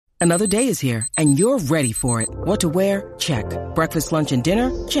Another day is here, and you're ready for it. What to wear? Check. Breakfast, lunch, and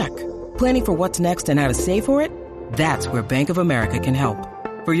dinner? Check. Planning for what's next and how to save for it? That's where Bank of America can help.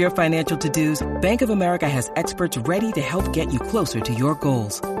 For your financial to-dos, Bank of America has experts ready to help get you closer to your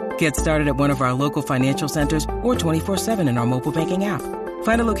goals. Get started at one of our local financial centers or 24/7 in our mobile banking app.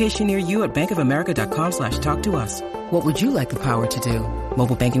 Find a location near you at bankofamerica.com/talktous. What would you like the power to do?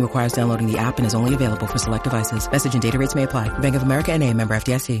 Mobile banking requires downloading the app and is only available for select devices. Message and data rates may apply. Bank of America N.A., member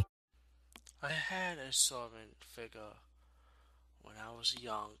FDIC. I had a Sauron figure when I was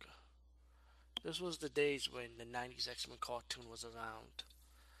young. This was the days when the 90s X-Men cartoon was around.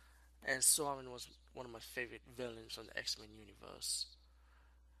 And Sauron was one of my favorite villains from the X-Men universe.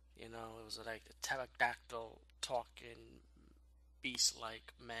 You know, it was like the pterodactyl talking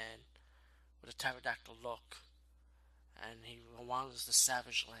beast-like man with a pterodactyl look. And he wanders the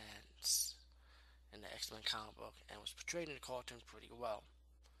Savage Lands in the X-Men comic book and was portrayed in the cartoon pretty well.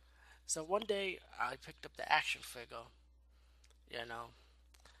 So one day I picked up the action figure, and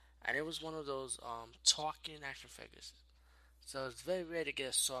it was one of those talking action figures. So it's very rare to get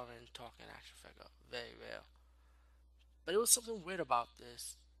a Sauron talking action figure, very rare. But it was something weird about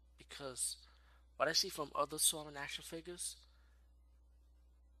this because what I see from other Sauron action figures,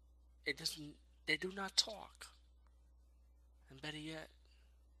 they do not talk. And better yet,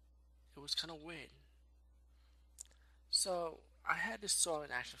 it was kind of weird. So I had this Sauron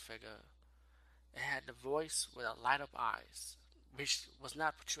action figure. It had the voice with a light up eyes, which was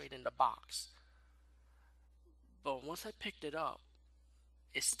not portrayed in the box. But once I picked it up,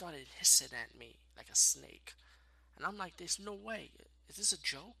 it started hissing at me like a snake. And I'm like, there's no way. Is this a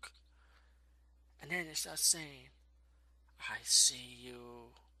joke? And then it starts saying, I see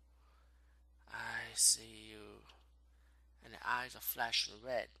you. I see you. And the eyes are flashing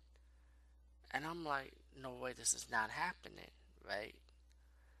red. And I'm like, no way, this is not happening, right?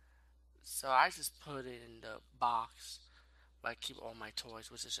 So I just put it in the box where I keep all my toys,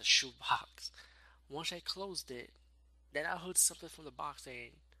 which is a shoe box. Once I closed it, then I heard something from the box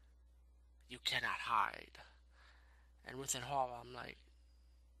saying, you cannot hide. And within horror, I'm like,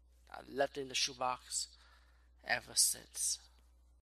 I left it in the shoebox ever since.